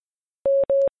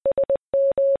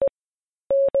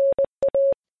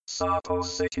Sophos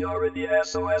Security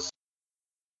SOS.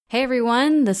 Hey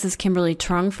everyone, this is Kimberly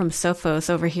Trung from Sophos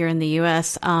over here in the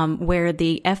US, where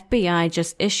the FBI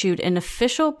just issued an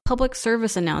official public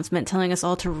service announcement telling us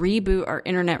all to reboot our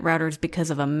internet routers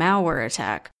because of a malware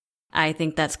attack. I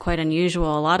think that's quite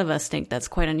unusual. A lot of us think that's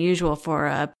quite unusual for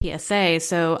a PSA.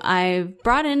 So I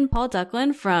brought in Paul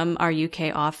Ducklin from our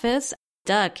UK office.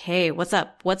 Duck, hey, what's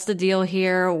up? What's the deal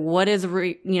here? What is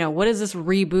what is this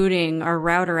rebooting our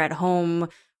router at home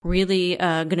really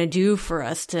going to do for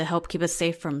us to help keep us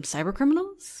safe from cyber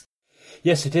criminals?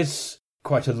 Yes, it is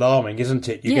quite alarming, isn't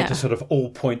it? You get a sort of all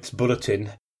points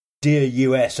bulletin. Dear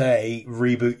USA,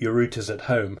 reboot your routers at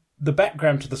home. The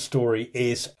background to the story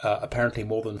is apparently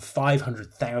more than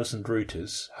 500,000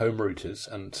 routers, home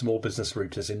routers and small business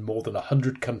routers in more than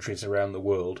 100 countries around the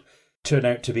world turn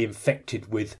out to be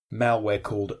infected with malware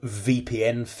called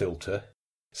VPN filter.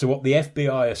 So what the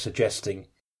FBI are suggesting,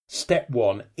 step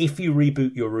one, if you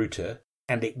reboot your router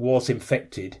and it was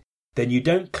infected, then you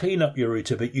don't clean up your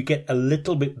router, but you get a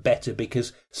little bit better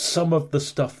because some of the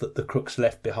stuff that the crooks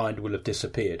left behind will have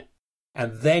disappeared.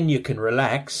 And then you can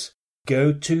relax,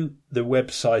 go to the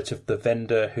website of the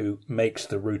vendor who makes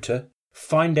the router,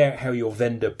 find out how your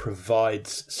vendor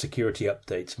provides security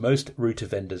updates. Most router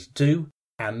vendors do,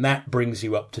 and that brings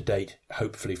you up to date,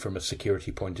 hopefully from a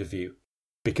security point of view.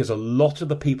 Because a lot of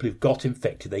the people who've got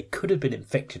infected, they could have been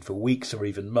infected for weeks or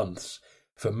even months.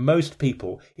 For most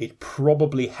people, it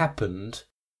probably happened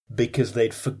because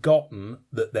they'd forgotten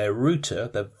that their router,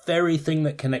 the very thing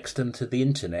that connects them to the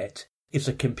internet, is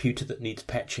a computer that needs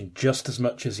patching just as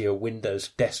much as your Windows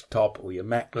desktop or your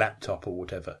Mac laptop or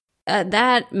whatever.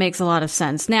 That makes a lot of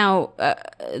sense. Now,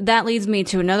 that leads me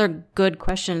to another good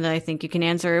question that I think you can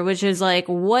answer, which is like,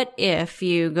 what if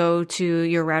you go to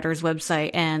your router's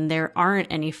website and there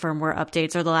aren't any firmware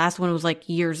updates, or the last one was like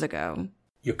years ago?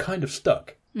 You're kind of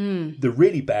stuck. The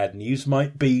really bad news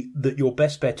might be that your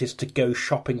best bet is to go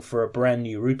shopping for a brand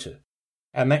new router.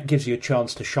 And that gives you a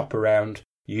chance to shop around,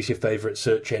 use your favourite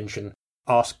search engine,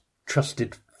 ask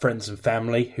trusted friends and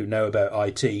family who know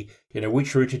about IT,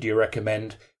 which router do you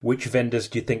recommend? Which vendors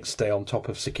do you think stay on top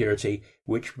of security?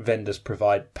 Which vendors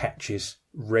provide patches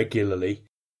regularly?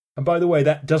 And by the way,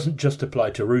 that doesn't just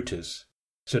apply to routers.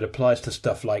 So it applies to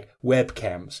stuff like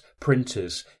webcams,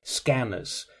 printers,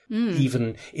 scanners,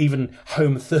 even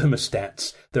home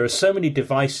thermostats. There are so many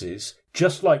devices,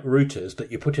 just like routers,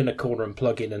 that you put in a corner and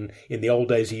plug in, and in the old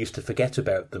days you used to forget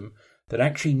about them, that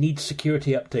actually need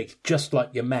security updates just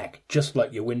like your Mac, just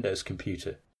like your Windows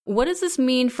computer. What does this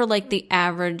mean for like the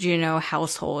average,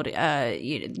 household?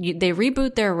 They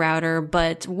reboot their router,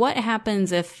 but what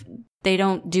happens if they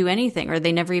don't do anything or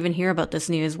they never even hear about this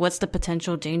news? What's the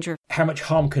potential danger? How much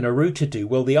harm can a router do?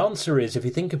 Well, the answer is, if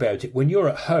you think about it, when you're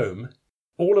at home,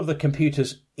 all of the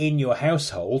computers in your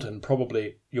household, and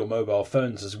probably your mobile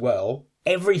phones as well,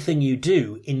 everything you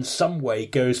do in some way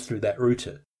goes through that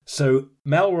router. So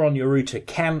malware on your router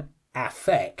can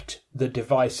affect the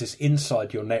devices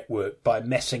inside your network by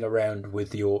messing around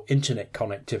with your internet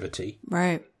connectivity.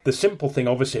 Right. The simple thing,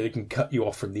 obviously, they can cut you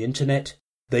off from the internet.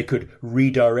 They could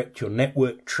redirect your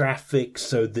network traffic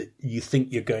so that you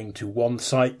think you're going to one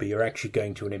site, but you're actually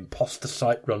going to an imposter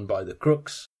site run by the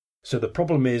crooks. So the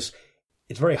problem is,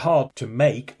 it's very hard to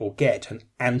make or get an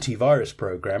antivirus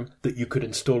program that you could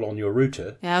install on your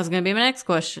router. Yeah, that was going to be my next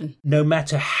question. No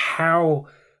matter how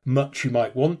much you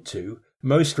might want to,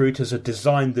 most routers are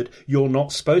designed that you're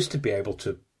not supposed to be able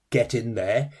to get in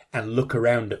there and look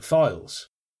around at files.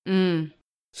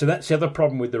 So that's the other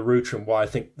problem with the router, and why I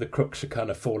think the crooks are kind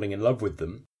of falling in love with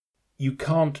them. You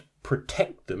can't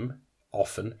protect them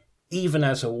often, even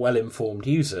as a well-informed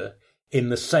user, in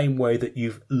the same way that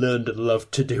you've learned and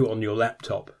loved to do on your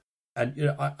laptop.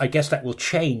 And I guess that will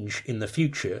change in the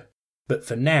future, but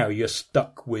for now you're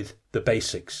stuck with the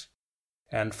basics.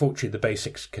 And fortunately, the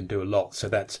basics can do a lot. So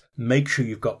that's make sure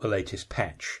you've got the latest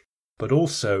patch. But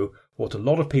also, what a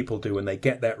lot of people do when they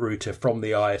get that router from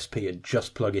the ISP and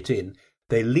just plug it in,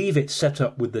 they leave it set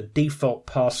up with the default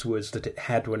passwords that it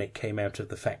had when it came out of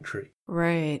the factory.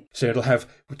 Right. So it'll have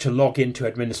to log in to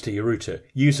administer your router,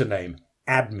 username,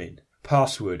 admin,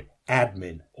 password,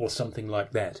 admin, or something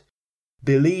like that.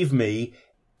 Believe me,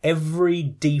 every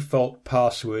default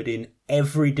password in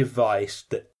every device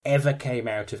that ever came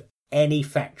out of any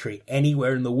factory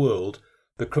anywhere in the world,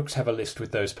 the crooks have a list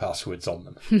with those passwords on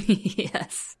them.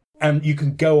 Yes. And you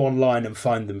can go online and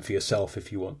find them for yourself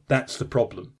if you want. That's the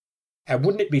problem. And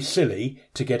wouldn't it be silly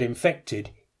to get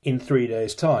infected in 3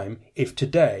 days' time if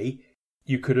today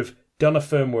you could have done a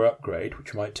firmware upgrade,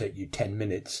 which might take you 10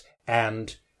 minutes,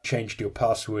 and changed your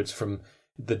passwords from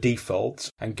the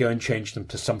defaults and go and change them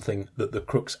to something that the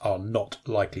crooks are not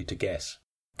likely to guess?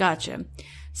 Gotcha.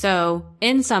 So,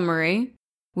 in summary,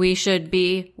 we should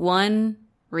be 1,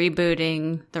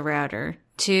 rebooting the router,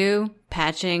 2,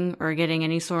 patching or getting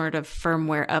any sort of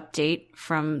firmware update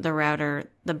from the router,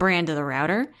 the brand of the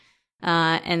router,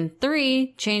 and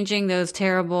 3, changing those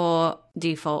terrible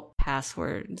default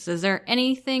passwords. Is there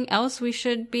anything else we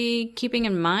should be keeping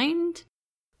in mind?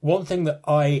 One thing that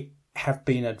I have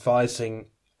been advising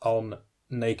on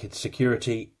Naked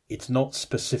Security, it's not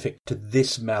specific to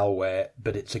this malware,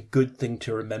 but it's a good thing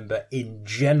to remember in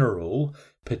general,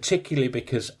 particularly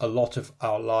because a lot of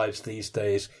our lives these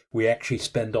days we actually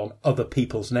spend on other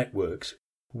people's networks.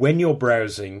 When you're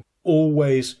browsing,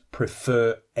 always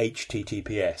prefer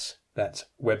HTTPS. That's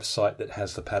website that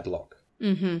has the padlock.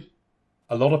 Mm-hmm.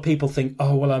 A lot of people think,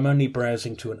 oh, well, I'm only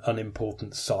browsing to an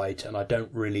unimportant site and I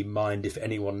don't really mind if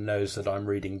anyone knows that I'm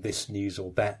reading this news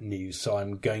or that news, so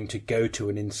I'm going to go to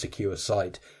an insecure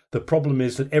site. The problem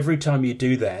is that every time you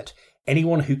do that,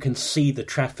 anyone who can see the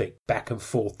traffic back and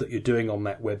forth that you're doing on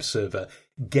that web server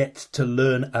gets to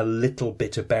learn a little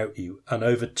bit about you. And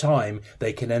over time,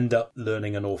 they can end up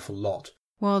learning an awful lot.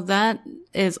 Well, that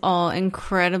is all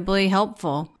incredibly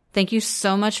helpful. Thank you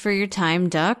so much for your time,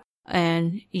 Duck,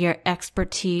 and your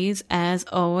expertise as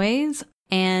always.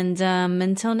 And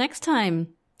until next time,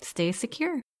 stay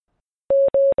secure.